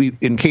case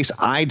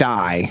I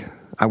die,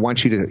 I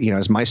want you to,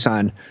 as my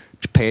son,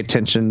 to pay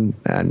attention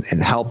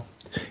and help,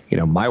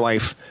 my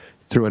wife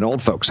through an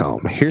old folks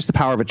home. Here's the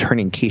power of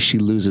attorney in case she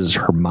loses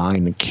her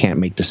mind and can't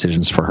make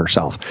decisions for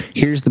herself.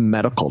 Here's the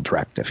medical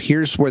directive.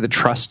 Here's where the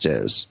trust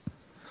is.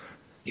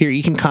 Here,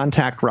 you can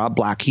contact Rob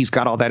Black. He's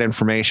got all that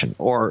information.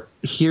 Or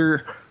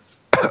here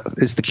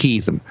is the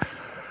key.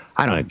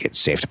 I don't get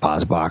safe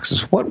deposit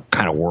boxes. What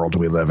kind of world do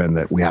we live in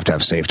that we have to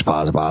have safe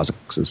deposit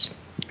boxes?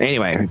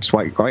 Anyway, it's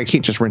why I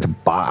can't just rent a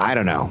box. I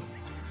don't know.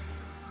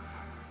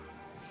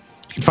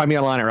 You can find me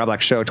online at Rob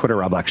Black Show, Twitter,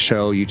 Rob Black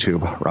Show,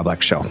 YouTube, Rob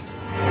Black Show.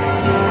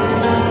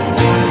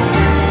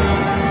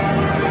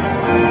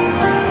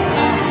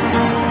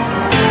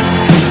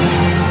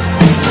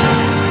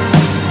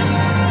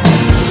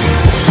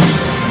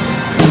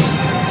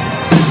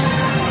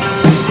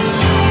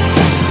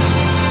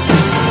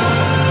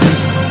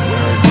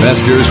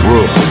 Investors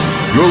rule.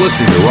 You're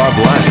listening to Rob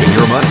Black and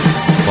Your Money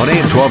on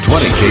AM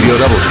 1220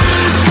 KDOW.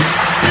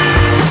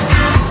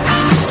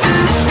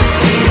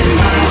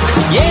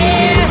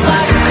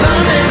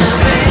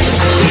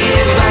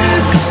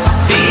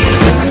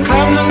 Feels like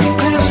climbing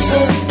cliffs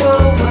of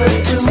over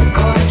to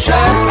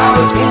contract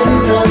out in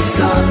the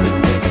sun.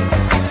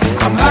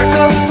 I'm like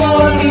a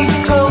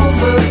four-leaf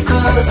clover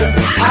 'cause I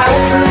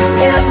hide from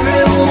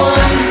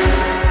everyone.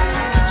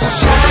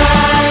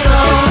 Shine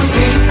on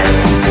me,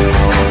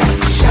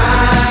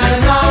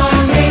 shine on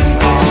me,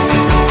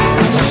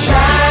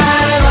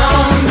 shine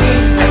on me,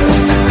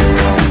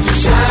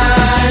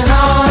 shine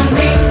on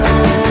me.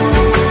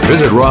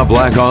 Visit Rob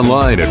Black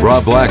online at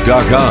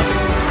robblack.com.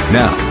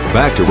 Now,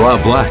 back to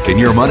Rob Black and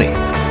Your Money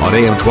on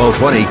AM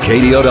 1220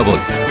 KDOW.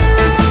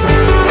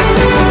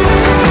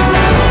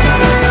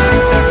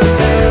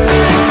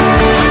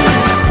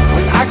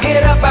 When I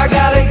get up, I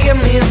gotta give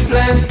me a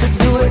plan to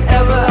do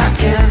whatever I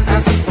can, I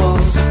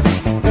suppose.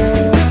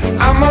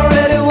 I'm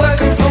already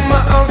working for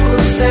my Uncle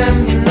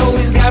Sam. You know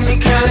he's got me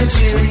kind of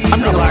cheery.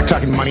 I'm Rob Black,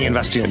 talking money,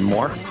 investing, and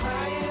more.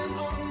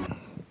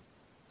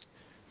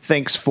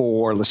 Thanks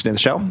for listening to the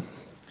show.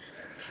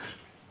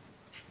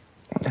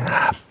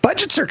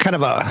 Budgets are kind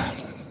of I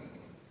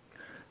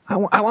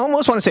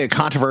almost want to say a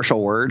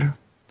controversial word,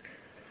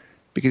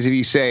 because if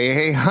you say,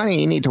 hey,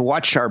 honey, you need to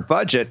watch our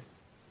budget,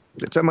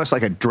 it's almost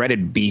like a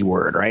dreaded B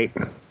word, right?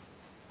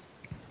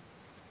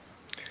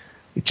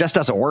 It just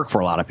doesn't work for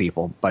a lot of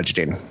people,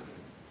 budgeting.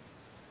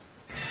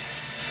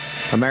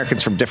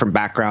 Americans from different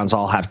backgrounds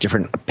all have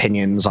different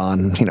opinions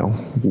on,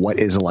 what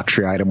is a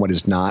luxury item, what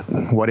is not,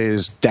 what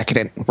is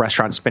decadent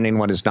restaurant spending,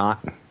 what is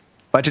not.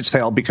 Budgets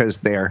fail because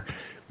they're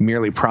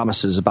merely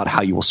promises about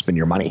how you will spend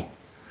your money.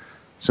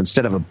 So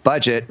instead of a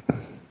budget,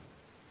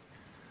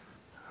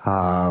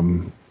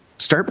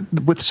 start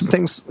with some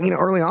things,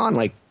 early on,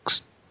 like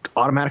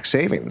automatic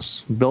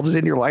savings. Build it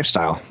into your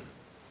lifestyle.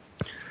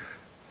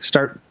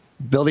 Start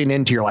building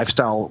into your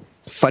lifestyle,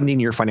 funding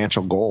your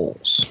financial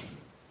goals.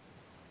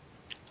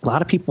 A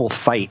lot of people will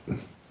fight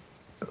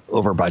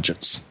over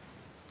budgets.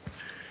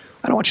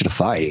 I don't want you to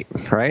fight,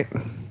 right?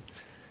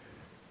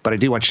 But I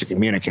do want you to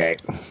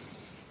communicate.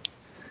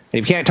 And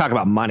if you can't talk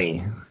about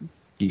money,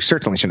 you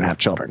certainly shouldn't have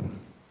children.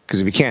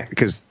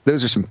 Because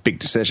those are some big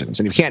decisions.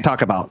 And if you can't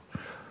talk about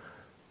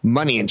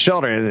money and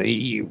children, how are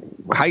you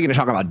going to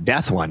talk about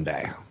death one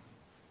day?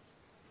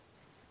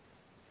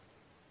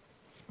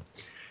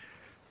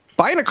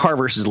 Buying a car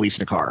versus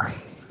leasing a car.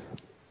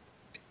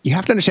 You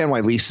have to understand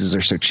why leases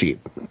are so cheap,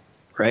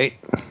 right?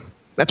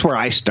 That's where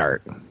I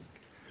start.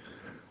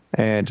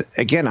 And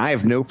again, I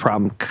have no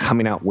problem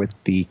coming out with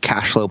the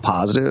cash flow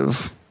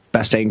positive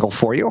best angle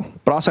for you,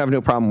 but also have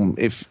no problem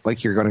if,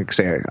 like, you're going to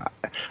say, I'm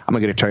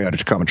going to get a Toyota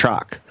Tacoma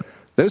truck.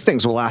 Those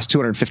things will last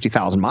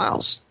 250,000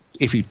 miles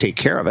if you take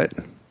care of it.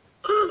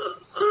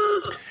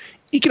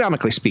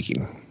 Economically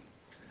speaking,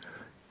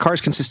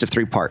 cars consist of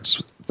three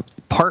parts. The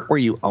part where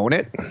you own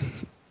it,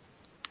 kind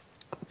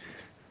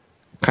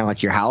of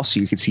like your house,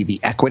 you can see the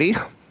equity.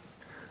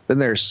 Then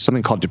there's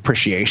something called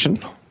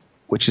depreciation,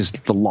 which is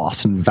the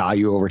loss in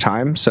value over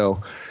time.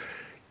 So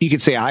you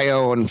could say I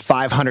own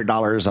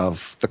 $500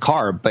 of the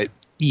car, but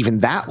even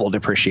that will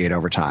depreciate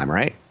over time,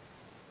 right?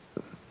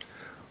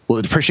 Will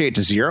it depreciate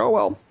to zero?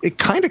 Well, it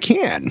kind of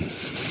can.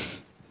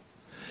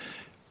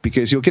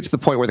 Because you'll get to the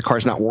point where the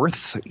car's not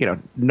worth,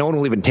 no one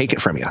will even take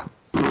it from you.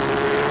 And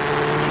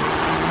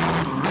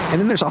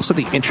then there's also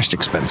the interest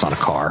expense on a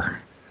car.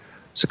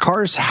 So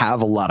cars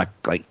have a lot of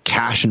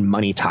cash and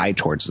money tied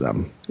towards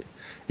them.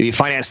 If you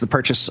finance the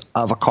purchase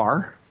of a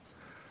car,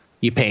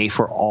 you pay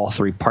for all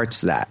three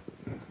parts of that.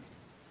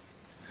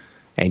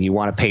 and you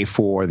want to pay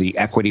for the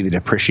equity, the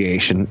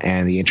depreciation,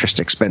 and the interest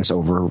expense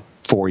over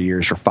 4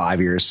 years or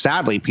 5 years.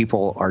 Sadly,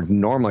 people are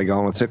normally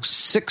going with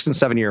 6 and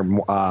 7 year,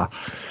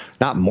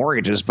 not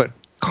mortgages, but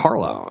car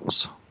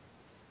loans.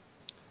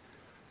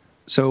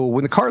 So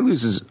when the car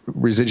loses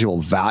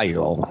residual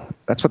value,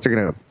 that's what they're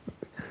going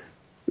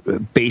to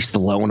base the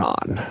loan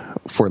on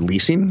for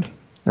leasing.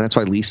 And that's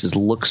why leases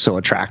look so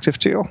attractive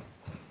to you,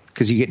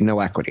 because you get no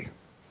equity.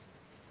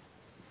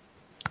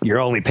 You're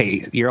only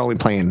paying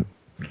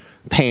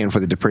for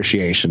the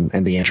depreciation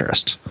and the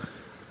interest.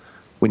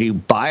 When you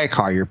buy a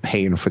car, you're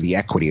paying for the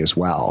equity as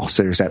well.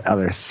 So there's that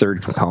other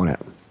third component.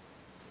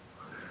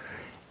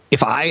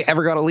 If I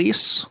ever got a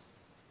lease,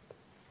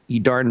 you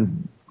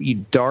darn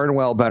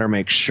well better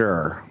make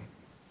sure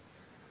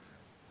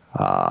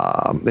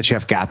that you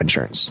have gap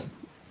insurance.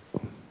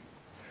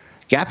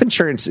 Gap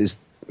insurance is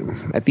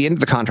at the end of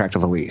the contract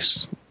of a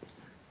lease.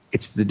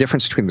 It's the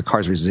difference between the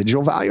car's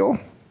residual value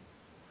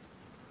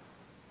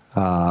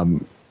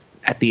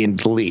at the end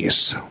of the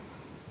lease.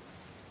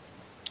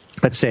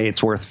 Let's say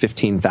it's worth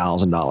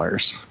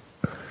 $15,000,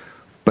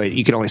 but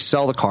you can only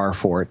sell the car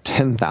for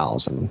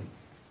 $10,000.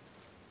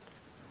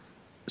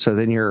 So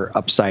then you're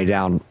upside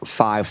down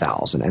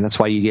 $5,000, and that's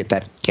why you get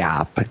that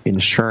gap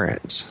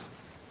insurance.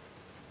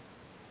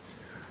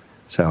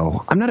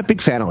 So I'm not a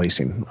big fan of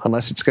leasing,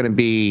 unless it's going to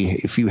be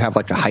if you have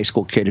like a high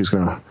school kid who's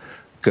going to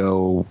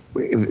go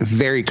a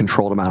very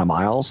controlled amount of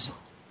miles.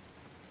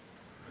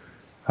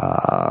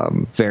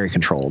 Very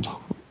controlled.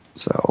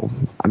 So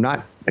I'm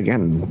not,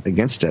 again,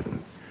 against it.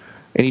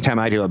 Anytime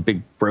I do a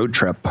big road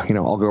trip,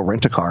 I'll go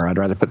rent a car. I'd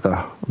rather put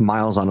the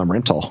miles on the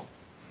rental,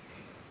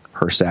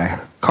 per se.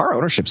 Car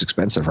ownership's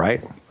expensive,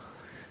 right?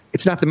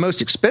 It's not the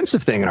most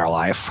expensive thing in our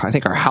life. I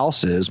think our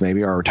house is,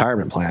 maybe our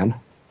retirement plan.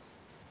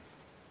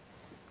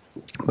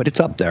 But it's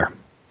up there.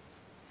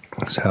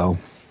 So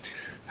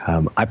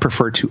I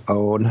prefer to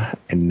own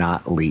and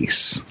not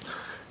lease.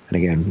 And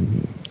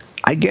again,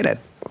 I get it.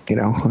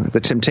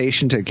 The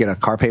temptation to get a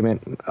car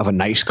payment of a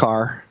nice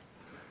car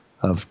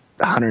of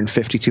 $150,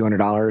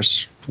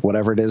 $200,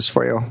 whatever it is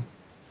for you.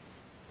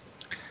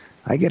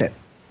 I get it.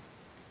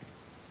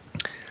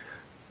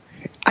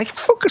 I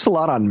focus a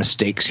lot on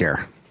mistakes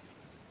here.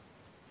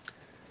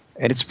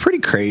 And it's pretty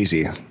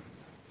crazy.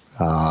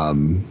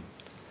 When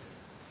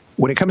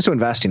it comes to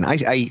investing,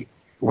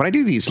 when I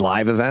do these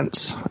live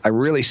events, I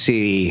really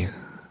see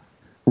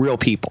real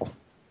people.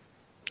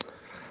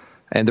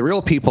 And the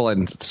real people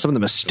and some of the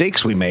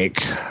mistakes we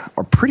make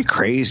are pretty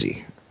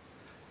crazy.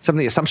 Some of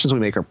the assumptions we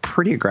make are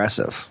pretty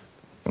aggressive.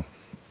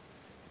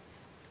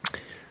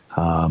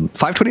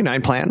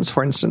 529 plans,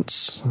 for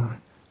instance,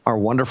 are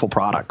wonderful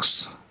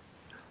products.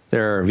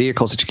 They're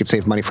vehicles that you can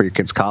save money for your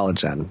kids'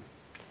 college in.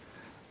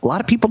 A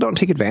lot of people don't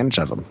take advantage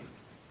of them.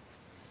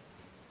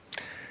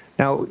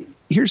 Now,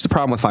 here's the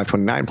problem with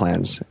 529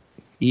 plans.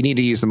 You need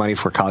to use the money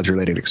for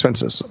college-related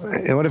expenses.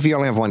 And what if you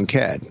only have one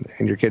kid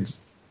and your kid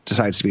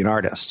decides to be an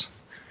artist?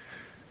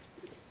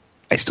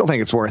 I still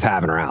think it's worth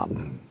having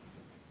around,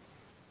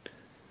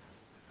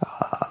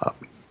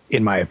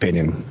 in my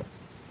opinion.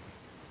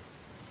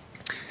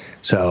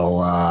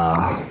 So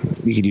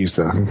you could use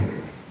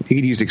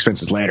the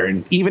expenses later,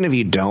 and even if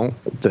you don't,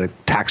 the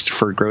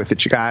tax-deferred growth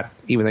that you got,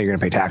 even though you're going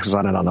to pay taxes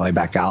on it on the way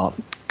back out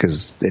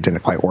because it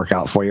didn't quite work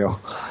out for you,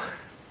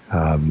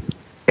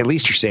 at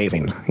least you're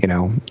saving.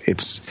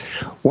 It's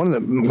one of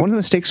the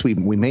mistakes we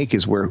make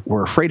is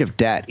we're afraid of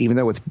debt, even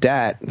though with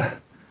debt,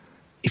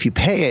 if you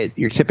pay it,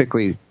 you're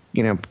typically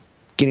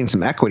getting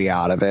some equity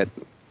out of it.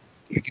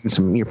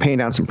 You're paying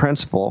down some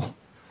principal.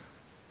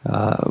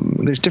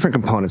 There's different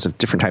components of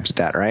different types of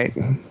debt, right?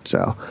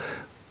 So,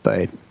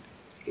 but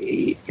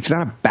it's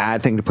not a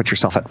bad thing to put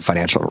yourself at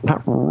financial,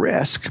 not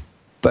risk,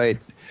 but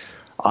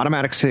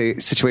automatic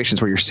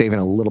situations where you're saving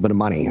a little bit of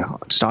money,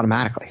 just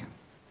automatically.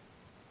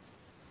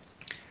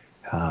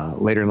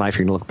 Later in life,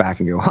 you're going to look back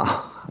and go,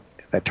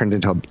 that turned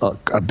into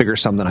a bigger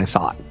sum than I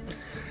thought.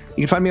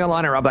 You can find me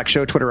online at Rob Black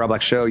Show, Twitter, Rob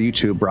Black Show,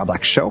 YouTube, Rob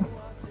Black Show.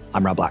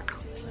 I'm Rob Black.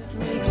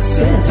 Makes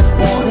sense,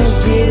 wanna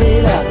get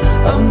it out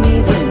of me,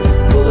 then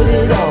put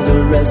it all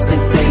the rest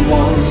if they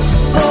want.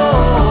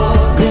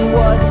 Oh, then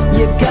what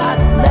you got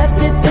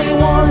left if they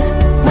want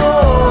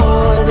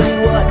more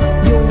than what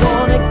you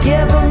wanna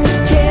give them, you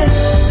can't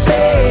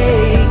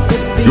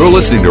fake. You're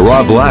listening to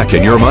Rob Black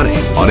and Your Money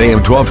on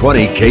AM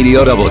 1220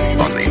 KDOW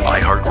on the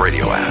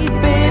iHeartRadio app.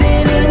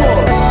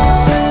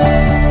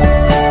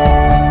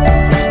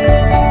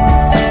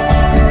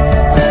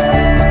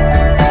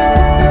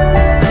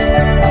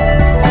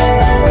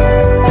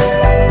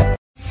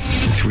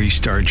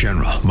 Three-star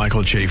General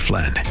Michael J.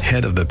 Flynn,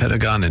 head of the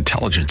Pentagon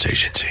Intelligence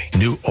Agency,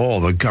 knew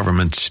all the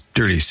government's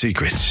dirty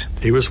secrets.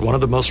 He was one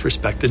of the most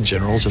respected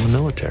generals in the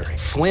military.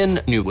 Flynn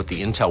knew what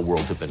the intel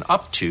world had been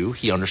up to.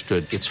 He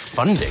understood its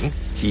funding.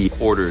 He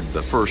ordered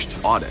the first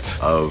audit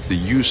of the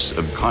use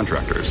of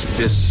contractors.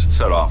 This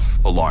set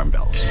off alarm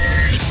bells.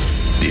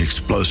 The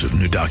explosive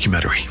new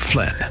documentary,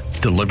 Flynn,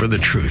 Deliver the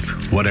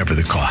Truth, Whatever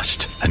the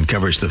Cost,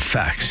 uncovers the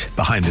facts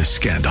behind this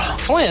scandal.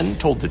 Flynn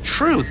told the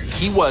truth.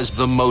 He was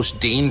the most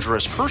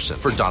dangerous person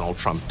for Donald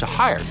Trump to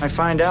hire. I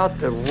find out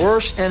the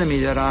worst enemy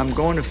that I'm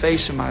going to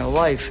face in my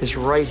life is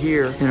right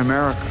here in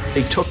America.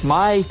 They took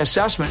my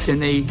assessment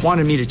and they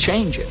wanted me to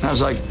change it. And I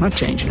was like, I'm not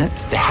changing it.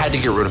 They had to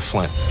get rid of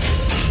Flynn.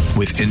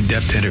 With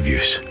in-depth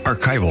interviews,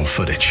 archival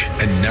footage,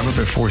 and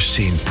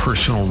never-before-seen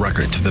personal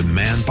records of the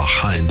man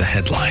behind the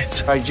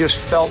headlines. I just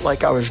felt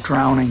like I was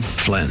drowning.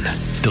 Flynn,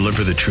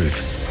 Deliver the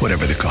Truth,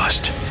 Whatever the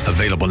Cost.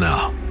 Available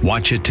now.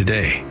 Watch it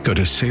today. Go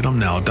to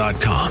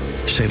salemnow.com.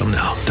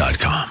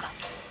 salemnow.com.